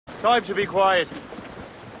Time to be quiet.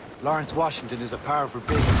 Lawrence Washington is a powerful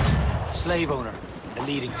businessman, slave owner, and a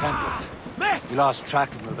leading Templar. Miss! We lost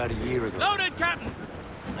track of him about a year ago. Loaded, Captain!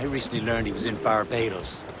 I recently learned he was in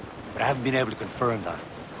Barbados, but I haven't been able to confirm that.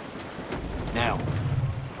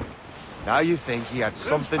 Now you think he had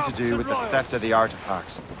something to do with the theft of the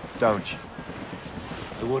artifacts, don't you?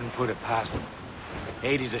 I wouldn't put it past him.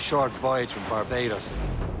 Haiti's a short voyage from Barbados,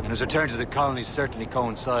 and his return to the colonies certainly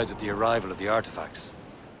coincides with the arrival of the artifacts.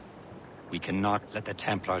 We cannot let the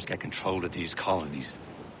Templars get control of these colonies.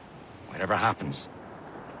 Whatever happens,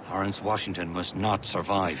 Lawrence Washington must not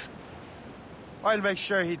survive. I'll make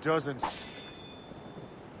sure he doesn't.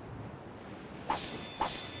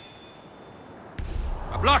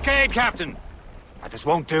 A blockade, Captain! This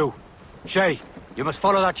won't do. Shay, you must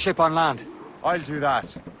follow that ship on land. I'll do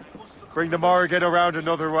that. Bring the Morrígan around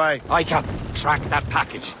another way. Aye, Captain. Track that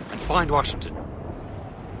package and find Washington.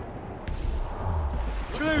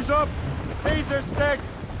 Glues up! Taser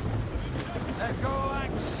sticks! Let go,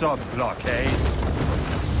 Sub-blockade.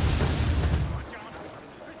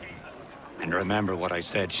 And remember what I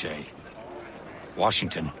said, Shay.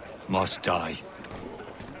 Washington must die.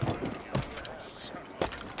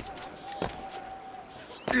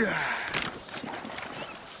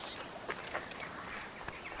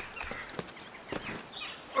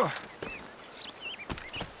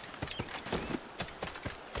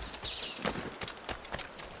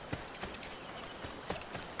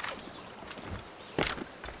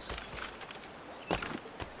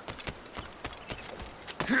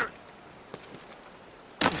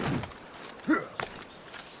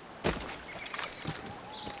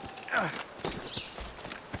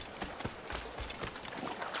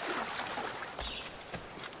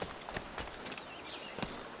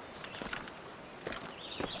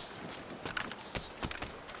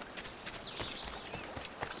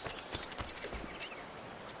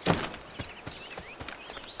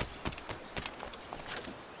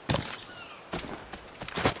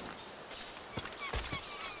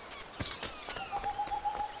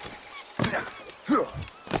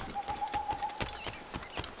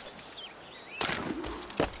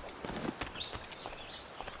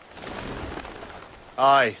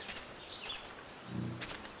 Aye.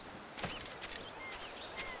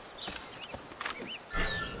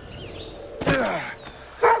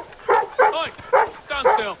 Oi! Stand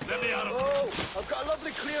still. Let me out of Oh, I've got a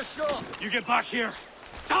lovely clear shot. You get back here.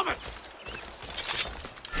 Damn it!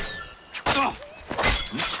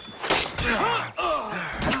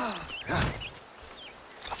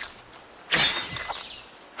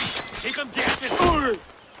 Keep him guessing.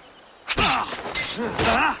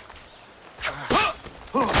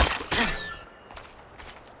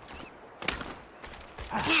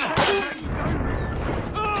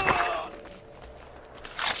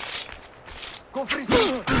 Go for it.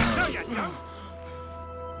 No, you don't.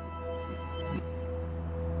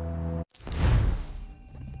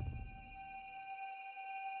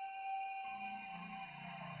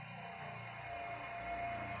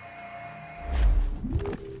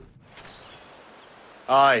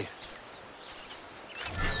 Aye.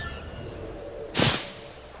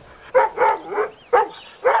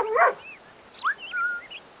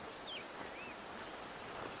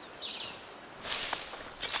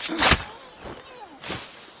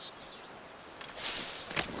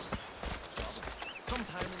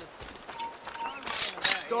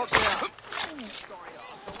 Stop there.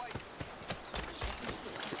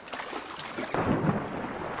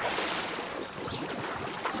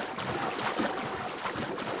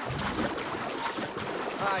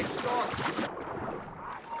 Aye, stop.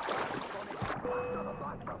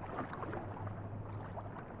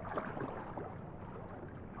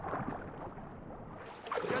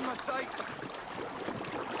 It's in my sight.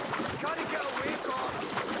 Gotta get away, God.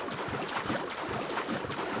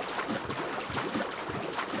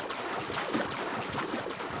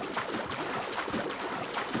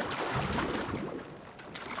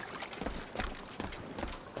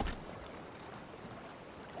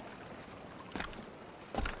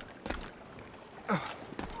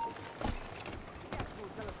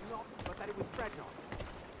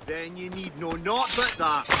 Then you need no naught but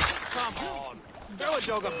that. Come on. Throw a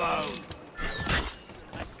dog a bone.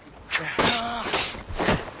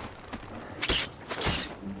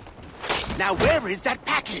 Now where is that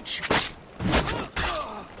package?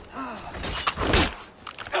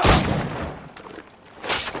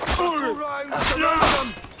 Go round, surround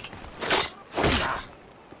them.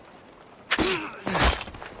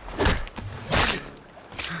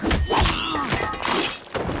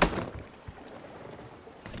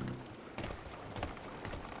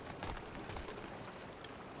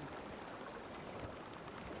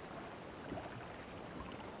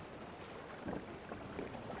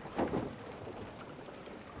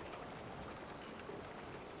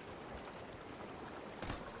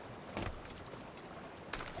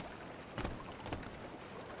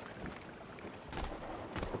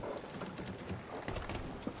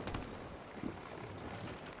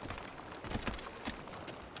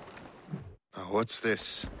 What's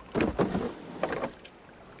this? A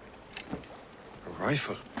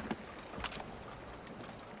rifle?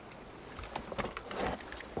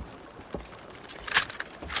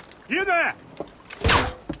 You there!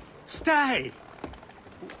 Stay!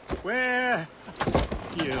 Where?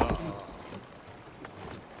 You. How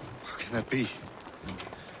can that be?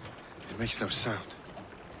 It makes no sound.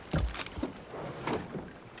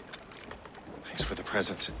 Thanks for the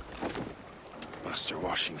present, Master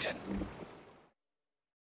Washington.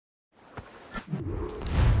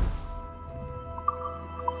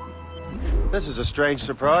 This is a strange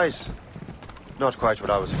surprise. Not quite what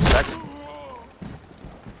I was expecting.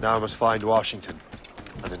 Now I must find Washington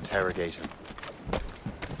and interrogate him.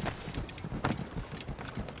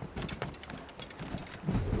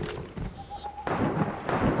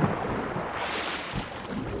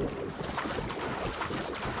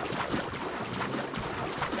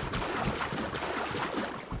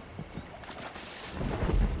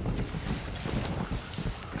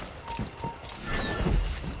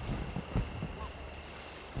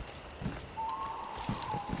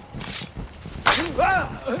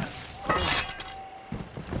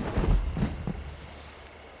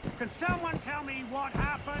 Can someone tell me what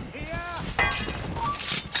happened here?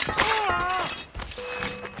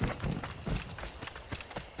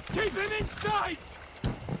 Keep him in sight!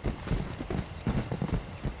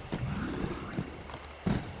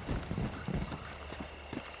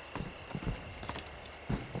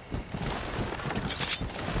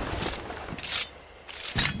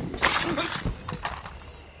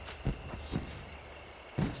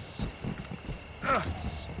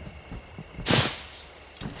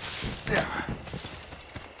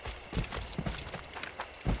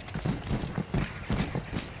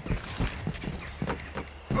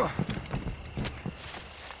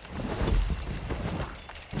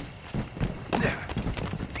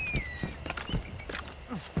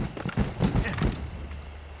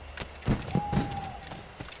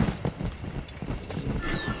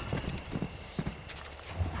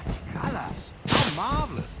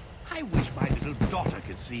 Marvelous. I wish my little daughter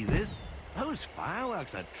could see this. Those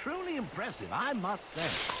fireworks are truly impressive, I must say.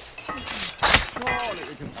 Surely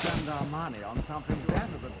we can spend our money on something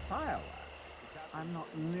better than fireworks. I'm not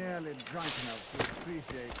nearly drunk enough to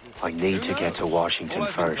appreciate this. I need to get to Washington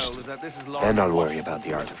first. Then I'll worry about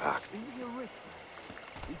the artifact.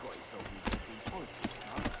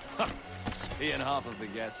 He and half of the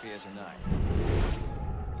guests here tonight.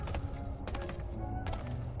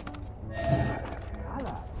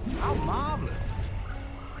 How marvelous!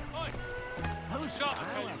 Who shot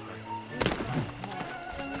him?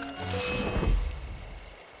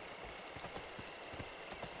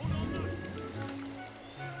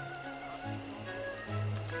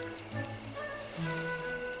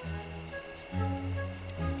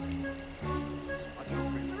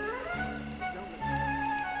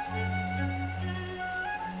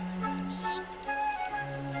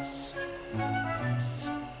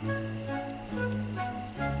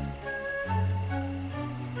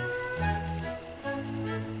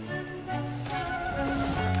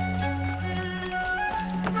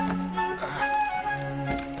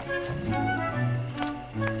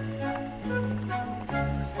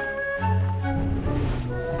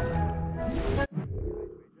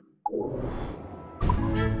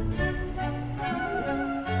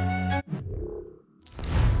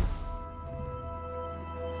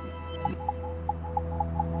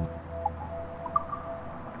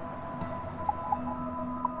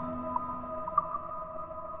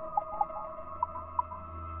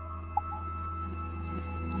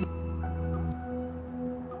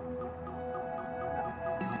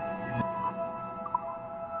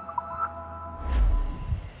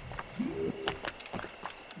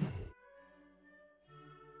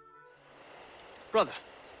 Brother,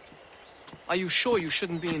 are you sure you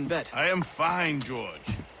shouldn't be in bed? I am fine, George.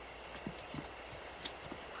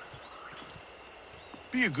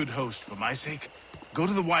 Be a good host for my sake. Go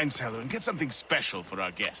to the wine cellar and get something special for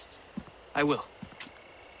our guests. I will.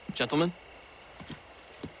 Gentlemen?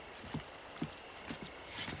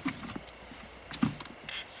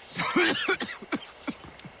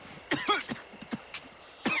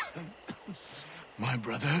 My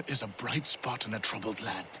brother is a bright spot in a troubled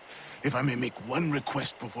land. If I may make one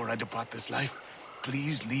request before I depart this life,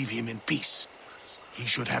 please leave him in peace. He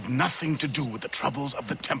should have nothing to do with the troubles of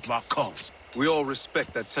the Templar cause. We all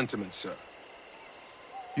respect that sentiment, sir.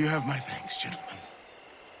 You have my thanks, gentlemen.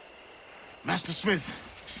 Master Smith,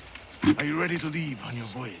 are you ready to leave on your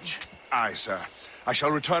voyage? Aye, sir. I shall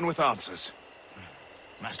return with answers.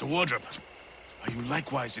 Master Wardrop, are you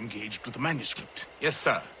likewise engaged with the manuscript? Yes,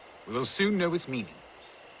 sir. We will soon know its meaning.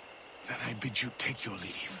 Then I bid you take your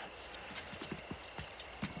leave.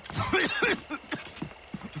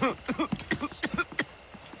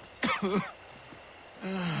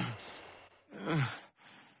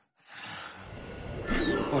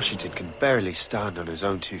 Washington can barely stand on his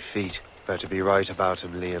own 2 feet. Better be right about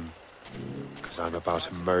him, Liam. Because I'm about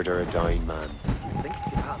to murder a dying man.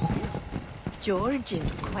 George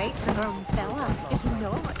is quite the wrong fella. If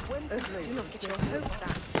not, do not get your hopes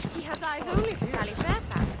up. He has eyes only for Sally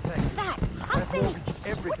Fairfax. That hussy!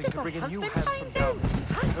 Everything to bring a new hand from down.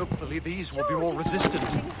 Hopefully these will be more George resistant.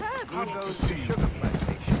 How How goes the sugar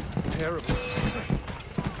plantation? Terrible.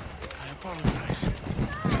 I apologize.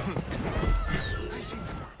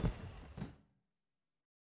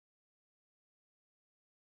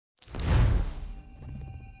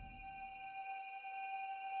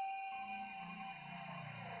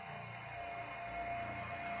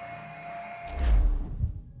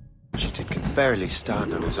 Washington can barely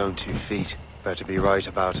stand on his own 2 feet. Better be right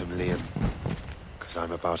about him, Liam. Because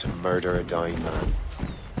I'm about to murder a dying man.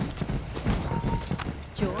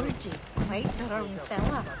 George is quite the wrong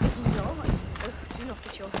fella. If not, do not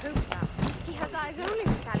get your hopes up. He has eyes only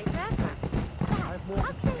for Sally Fairfax. I've more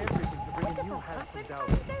everything to bring a new hand from down.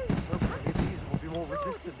 Hopefully these will be more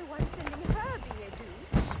resistant. The one sending her the adieu.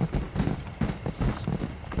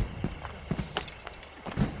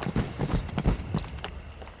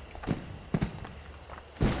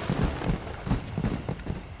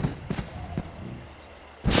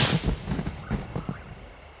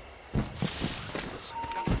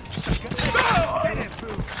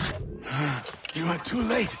 You are too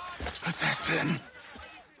late, assassin.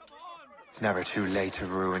 It's never too late to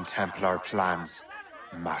ruin Templar plans,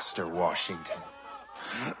 Master Washington.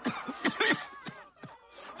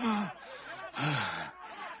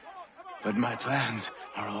 But my plans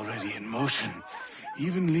are already in motion.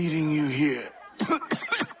 Even leading you here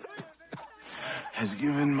has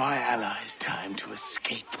given my allies time to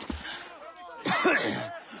escape.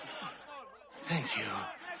 Thank you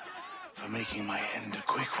for making my end a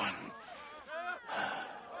quick one.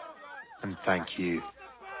 And thank you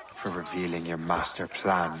for revealing your master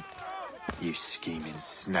plan, you scheming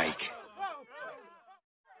snake.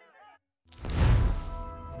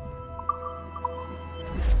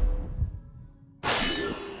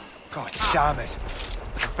 God damn it!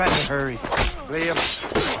 Better hurry. Liam,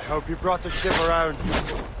 I hope you brought the ship around.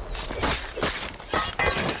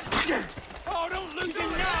 Oh, don't lose him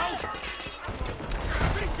now!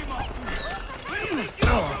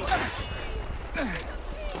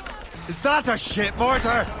 Is that a ship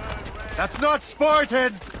mortar? That's not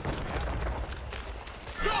sporting!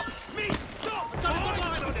 Stop! Me! Stop!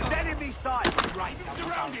 It's enemy side! Right,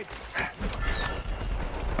 surrounded!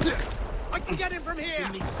 I can get him from here! It's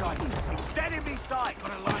enemy sight! It's enemy sight!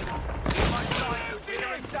 Got a line up! My side!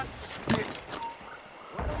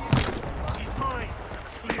 He's mine!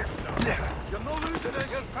 Clear stuff! You're no losing it!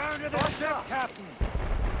 You've pounded the ship, Captain!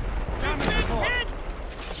 Damn it!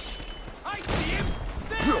 I see him!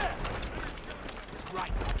 There!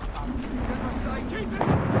 Right. Keep it.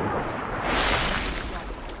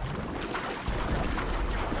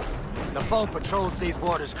 The foe patrols these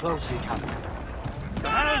waters closely, Captain. The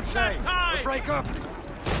hands, Shay! We'll break up!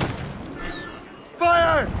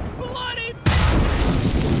 Fire! Bloody!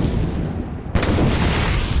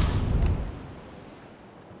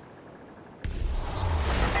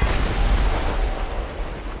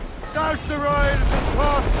 Douse the riders and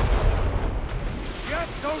tops! Get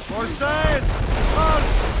those Or sail! Halt!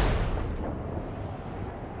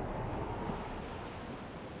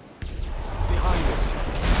 Behind us.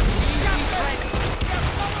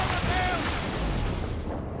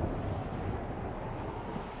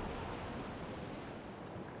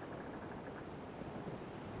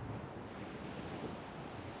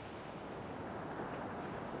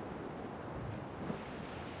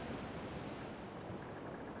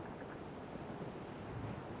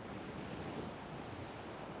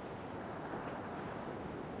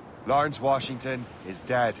 Lawrence Washington is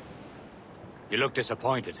dead. You look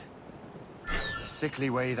disappointed. The sickly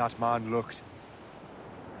way that man looked.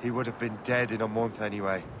 He would have been dead in a month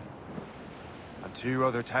anyway. And 2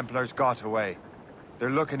 other Templars got away.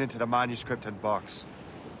 They're looking into the manuscript and box.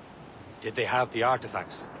 Did they have the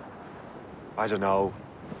artifacts? I don't know.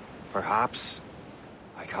 Perhaps.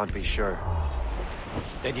 I can't be sure.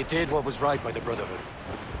 Then you did what was right by the Brotherhood.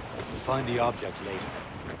 We'll find the object later.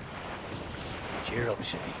 Cheer up,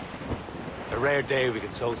 Shay. It's a rare day we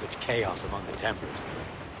can sow such chaos among the Templars.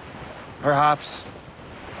 Perhaps.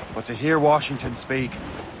 But to hear Washington speak,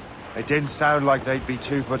 it didn't sound like they'd be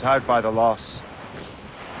too put out by the loss.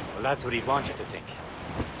 Well, that's what he'd want you to think.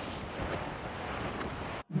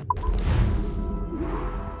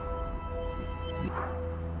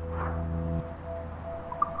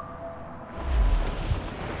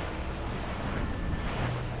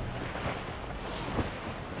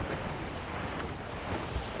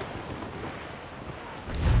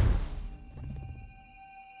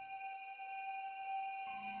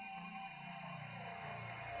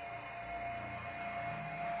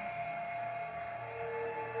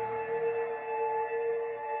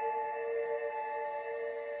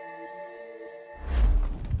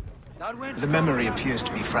 The memory appears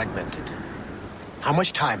to be fragmented. How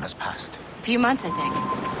much time has passed? A few months, I think.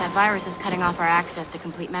 That virus is cutting off our access to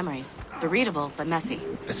complete memories. They're readable, but messy.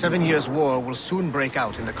 The 7 Years' War will soon break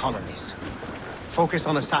out in the colonies. Focus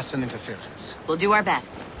on assassin interference. We'll do our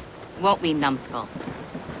best. Won't we, numbskull?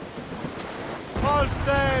 All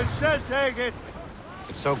sail, shall take it!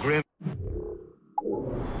 It's so grim.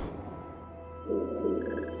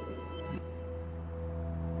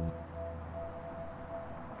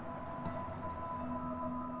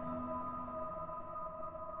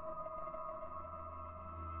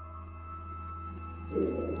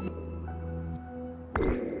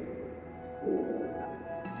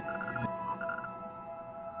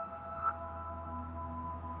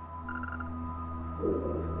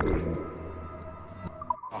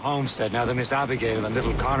 A homestead now that Miss Abigail and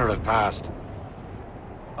little Connor have passed.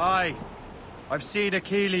 Aye. I've seen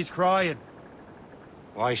Achilles crying.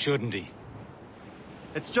 Why shouldn't he?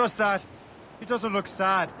 It's just that he doesn't look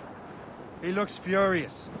sad. He looks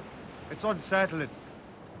furious. It's unsettling.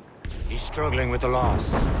 He's struggling with the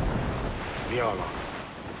loss. We all are.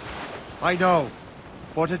 I know,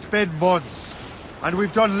 but it's been months, and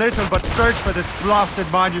we've done little but search for this blasted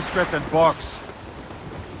manuscript and box.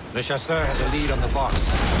 Le Chasseur has a lead on the box.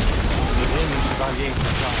 We need him and Chevalier to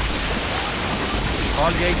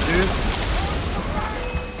Chevalier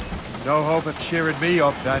too? No hope of cheering me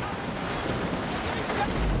up then.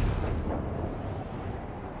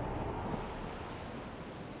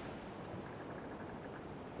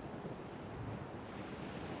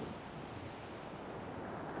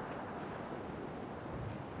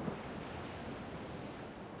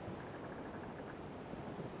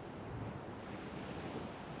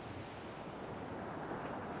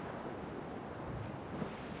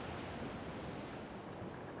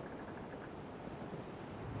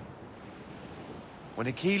 When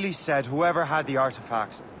Achilles said whoever had the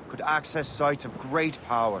artifacts could access sites of great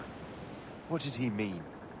power, what did he mean?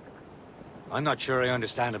 I'm not sure I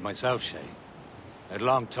understand it myself, Shay. I had a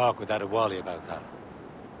long talk with Adéwalé about that.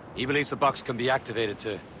 He believes the box can be activated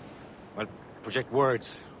to, well, project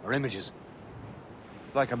words or images.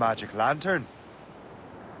 Like a magic lantern?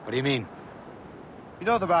 What do you mean? You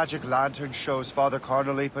know the magic lantern shows Father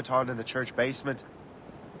Connolly put on in the church basement?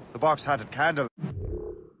 The box had a candle.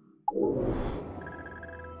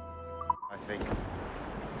 I think.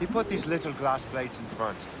 He put these little glass plates in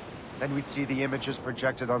front. Then we'd see the images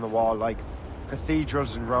projected on the wall like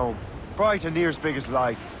cathedrals in Rome. Bright and near as big as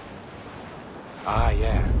life. Ah,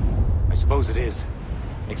 yeah. I suppose it is.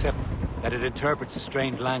 Except that it interprets the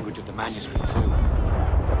strange language of the manuscript, too.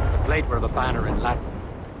 If the plate were of a banner in Latin,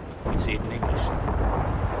 we'd see it in English.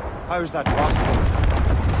 How is that possible?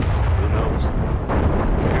 Who knows?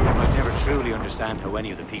 I fear we might never truly understand how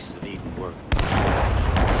any of the pieces of Eden work.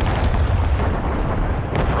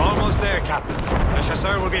 We're almost there, Captain. The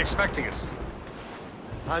Chasseur will be expecting us.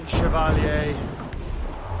 And Chevalier.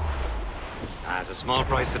 It's a small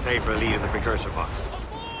price to pay for a lead in the Precursor box.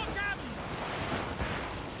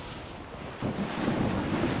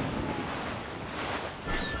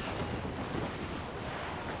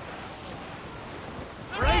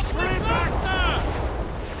 Brace for impact!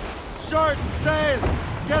 Shorten sail!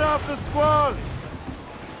 Get off the squall!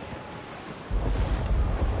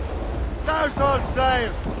 Douse all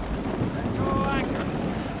sail!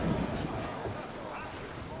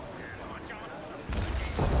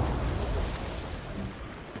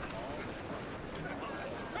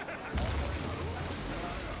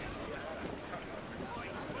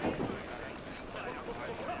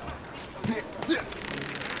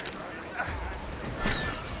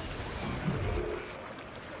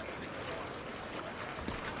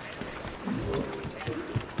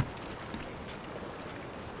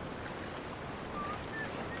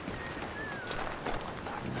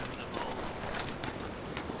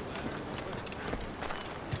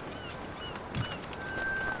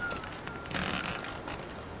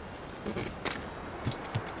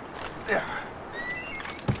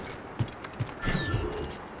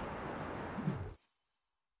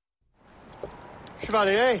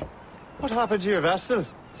 Chevalier, what happened to your vessel?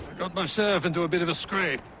 I got myself into a bit of a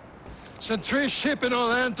scrape. Sent 3 ships in all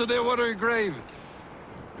hand to their watery grave.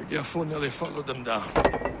 The Gerfaut nearly followed them down.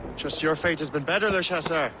 Just your fate has been better, Le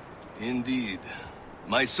Chasseur. Indeed.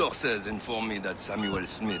 My sources inform me that Samuel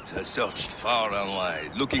Smith has searched far and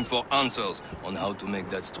wide, looking for answers on how to make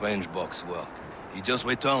that strange box work. He just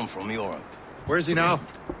returned from Europe. Where's he now?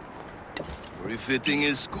 Refitting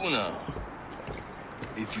his schooner.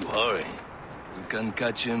 If you hurry, you can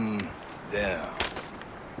catch him there.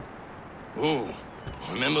 Oh,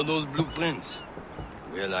 remember those blueprints?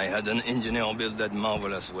 Well, I had an engineer build that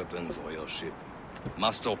marvelous weapon for your ship.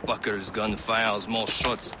 Master Pucker's gun fires more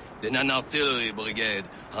shots than an artillery brigade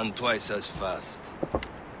and twice as fast.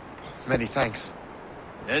 Many thanks.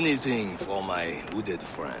 Anything for my hooded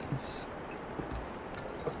friends.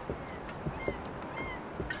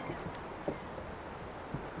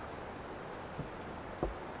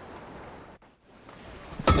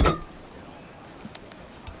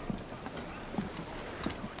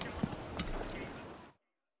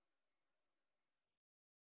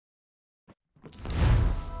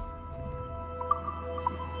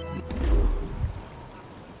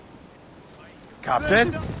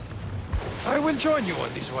 Captain? I will join you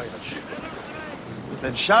on this voyage.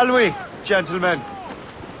 Then shall we, gentlemen?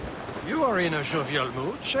 You are in a jovial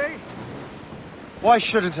mood, Shay? Why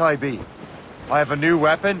shouldn't I be? I have a new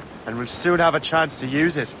weapon, and will soon have a chance to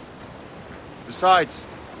use it. Besides,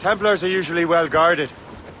 Templars are usually well guarded,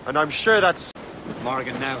 and I'm sure that's...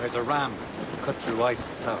 Morrígan now has a ram cut through ice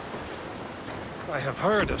itself. I have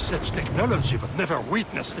heard of such technology, but never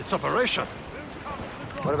witnessed its operation.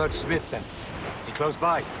 What about Smith, then? Is he close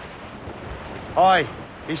by? Aye,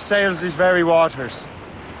 he sails these very waters,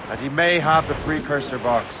 and he may have the Precursor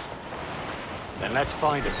box. Then let's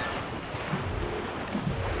find him.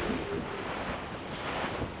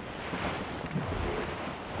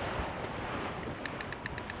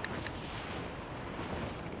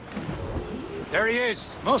 There he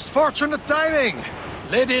is! Most fortunate timing!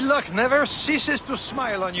 Lady Luck never ceases to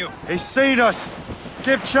smile on you. He's seen us!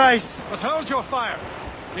 Give chase! But hold your fire!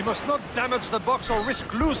 We must not damage the box or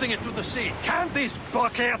risk losing it to the sea. Can't this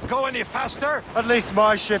bucket go any faster? At least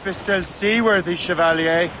my ship is still seaworthy,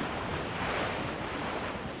 Chevalier.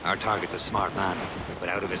 Our target's a smart man, but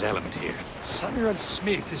out of his element here. Samuel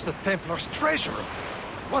Smith is the Templar's treasurer.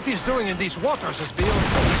 What he's doing in these waters is beyond...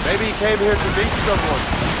 Maybe he came here to meet someone.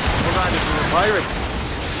 Or ran into the pirates.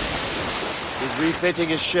 He's refitting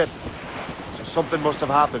his ship. So something must have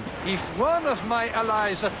happened. If one of my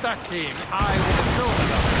allies attacked him, I would have known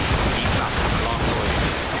about it. He got him a long way.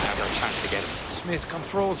 We have no chance to get him. Smith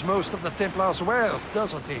controls most of the Templar's wealth,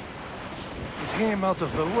 doesn't he? With him out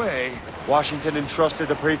of the way... Washington entrusted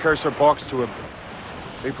the Precursor box to him.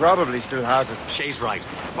 He probably still has it. Shay's right.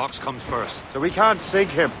 The box comes first. So we can't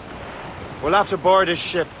sink him. We'll have to board his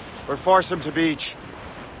ship, or force him to beach.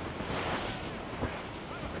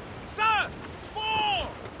 Sir! Fall!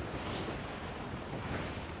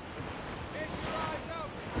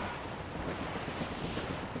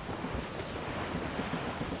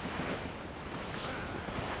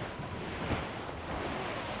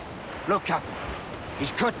 Look, Captain.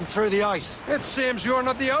 He's cutting through the ice. It seems you're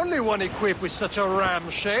not the only one equipped with such a ram,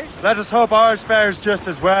 Shay. Let us hope ours fares just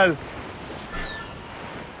as well.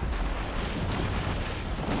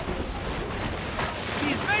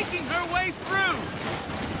 She's making her way through!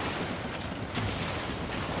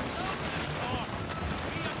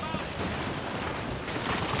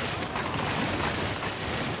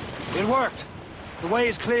 It worked. The way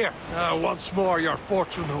is clear. Once more your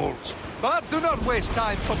fortune holds. But do not waste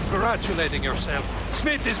time congratulating yourself.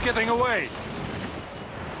 Smith is getting away.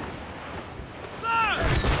 Sir! To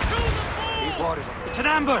the fore! These waters are... It's an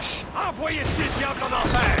ambush! Off where you sit, you on our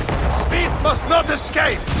back! Smith must not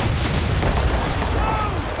escape!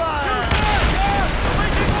 Fire!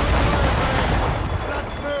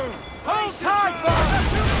 Let's move! Hold tight, boss!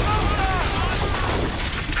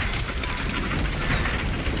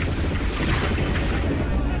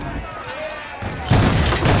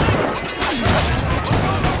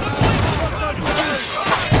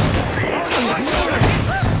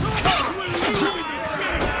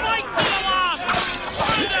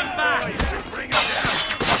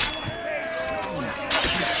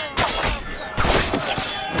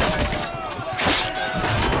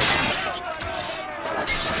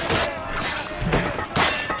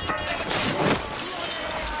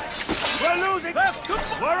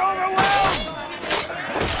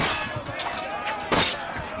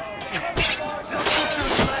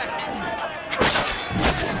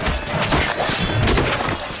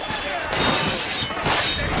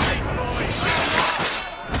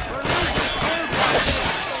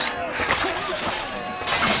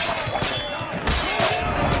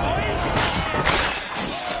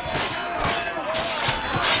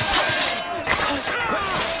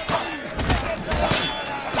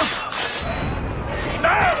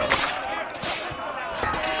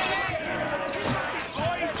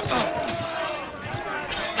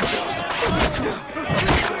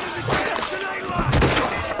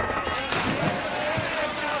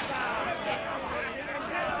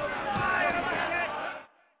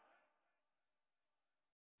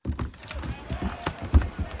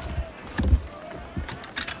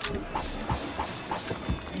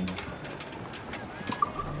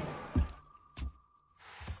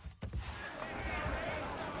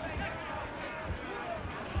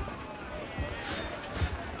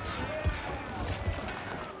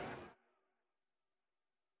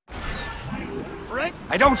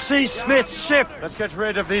 I don't see Smith's ship! Let's get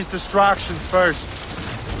rid of these distractions first.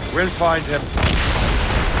 We'll find him. Still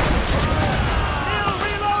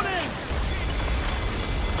reloading!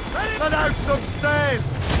 Ready? Let out some sail!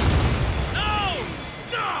 No!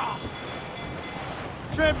 No!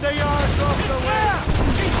 Trim the yards off the wind!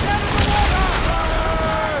 He's dead in the water!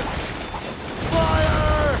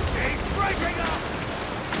 Fire! He's breaking up!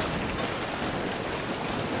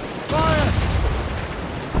 Fire!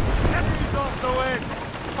 He's off the wind!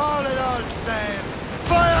 All in all sail!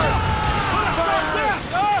 Fire!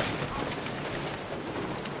 Fire!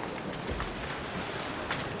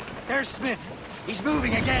 There's Smith. He's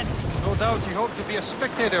moving again. No doubt he hoped to be a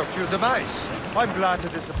spectator to your demise. I'm glad to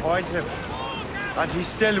disappoint him. And he's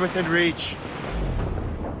still within reach.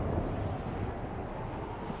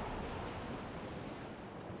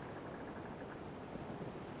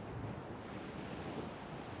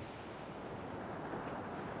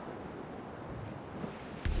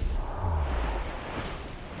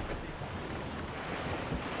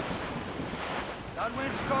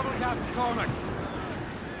 Downwind's trouble, Captain Cormac.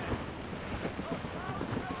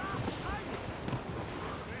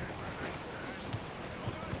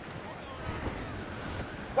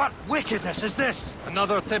 What wickedness is this?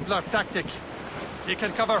 Another Templar tactic. You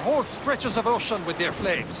can cover whole stretches of ocean with their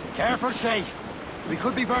flames. Careful, Shay. We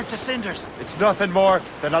could be burnt to cinders. It's nothing more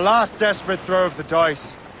than a last desperate throw of the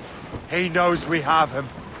dice. He knows we have him.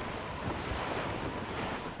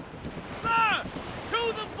 Sir!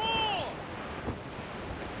 To the fore!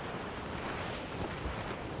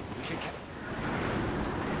 We should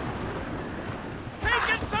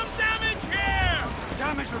Taking some damage here!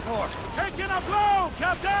 damage report. Taking a blow,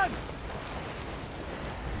 Captain!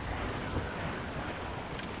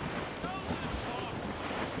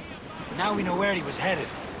 Now we know where he was headed.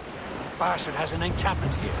 Bastard has an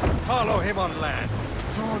encampment here. Follow him on land.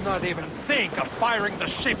 Do not even think of firing the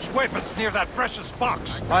ship's weapons near that precious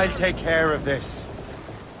box. I'll take care of this.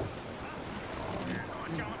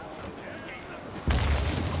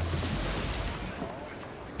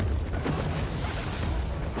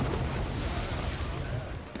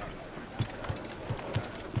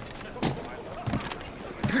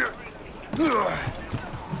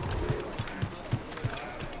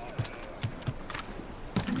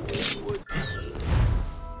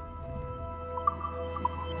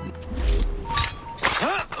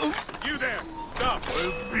 You there! Stop!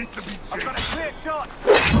 We'll beat the beach. I've got a clear shot!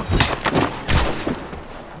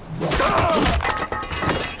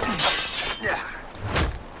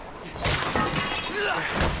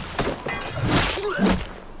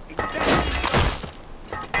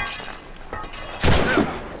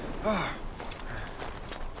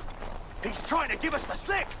 He's trying to give us the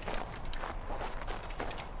slip!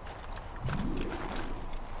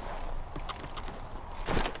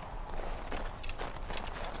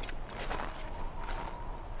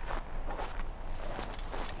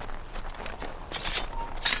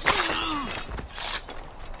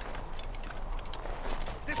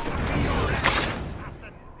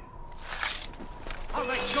 I'll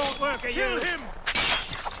make short work of you! Kill him!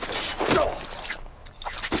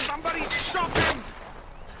 Somebody stop him!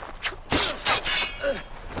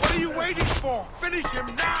 What are you waiting for? Finish him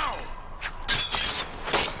now!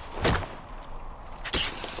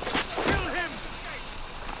 Kill him!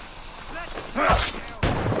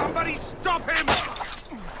 Somebody stop him!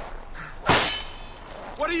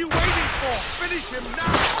 What are you waiting for? Finish him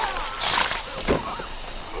now!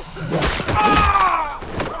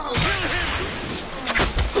 Kill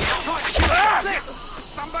him!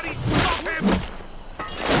 Somebody stop him!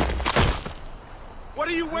 What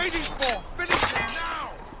are you waiting for? Finish him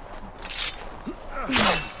now!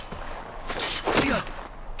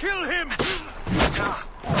 Kill him!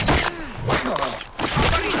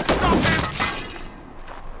 Somebody stop him!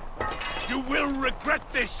 You will regret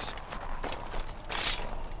this!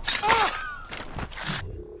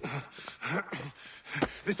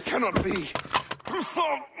 This cannot be.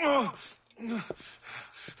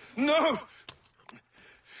 No!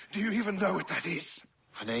 Do you even know what that is?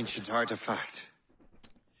 An ancient artifact.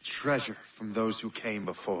 Treasure from those who came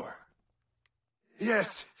before.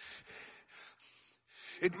 Yes.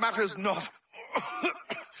 It matters not.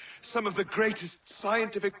 Some of the greatest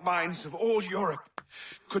scientific minds of all Europe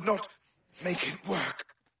could not make it work.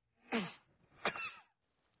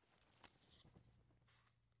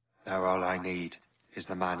 Now all I need is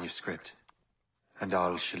the manuscript, and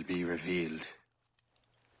all shall be revealed.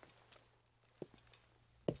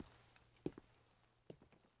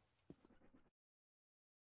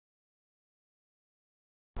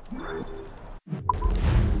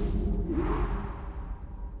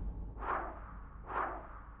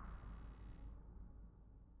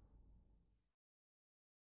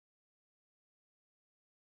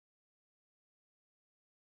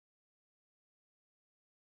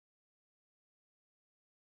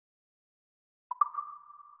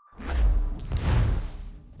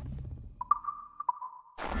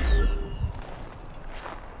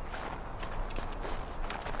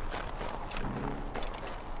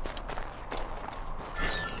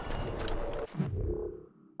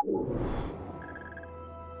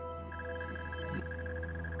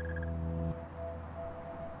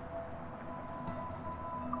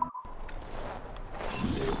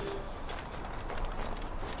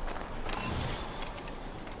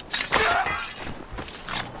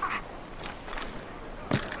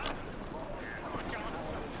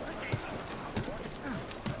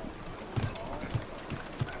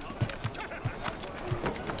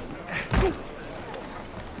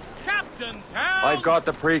 Captain's help! I've got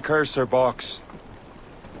the Precursor box.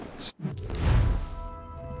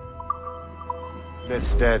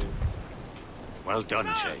 Smith's dead. Well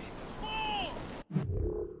done, Shay.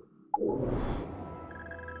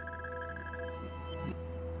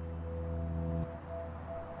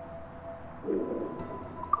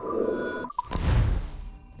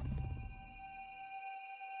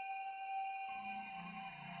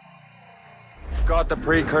 Got the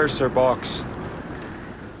Precursor box.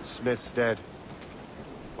 Smith's dead.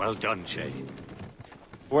 Well done, Shay.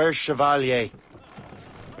 Where's Chevalier?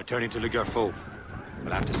 Returning to Le Garfou.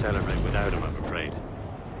 We'll have to celebrate without him, I'm afraid.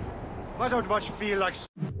 I don't much feel like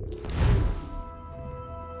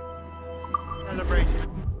celebrating.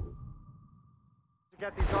 To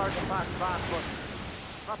get these artifacts back,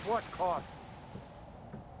 but at what cost?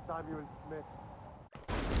 Samuel Smith.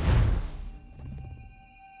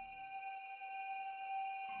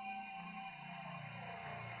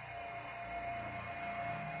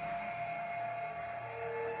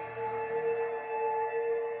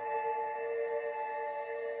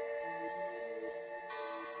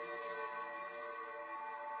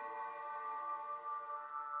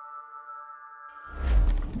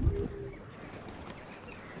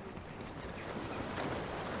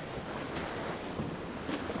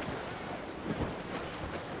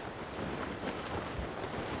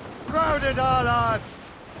 Crowd it all on!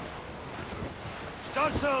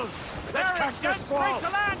 Stunsels! Let's catch this squall! Straight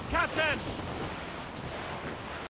to land, Captain!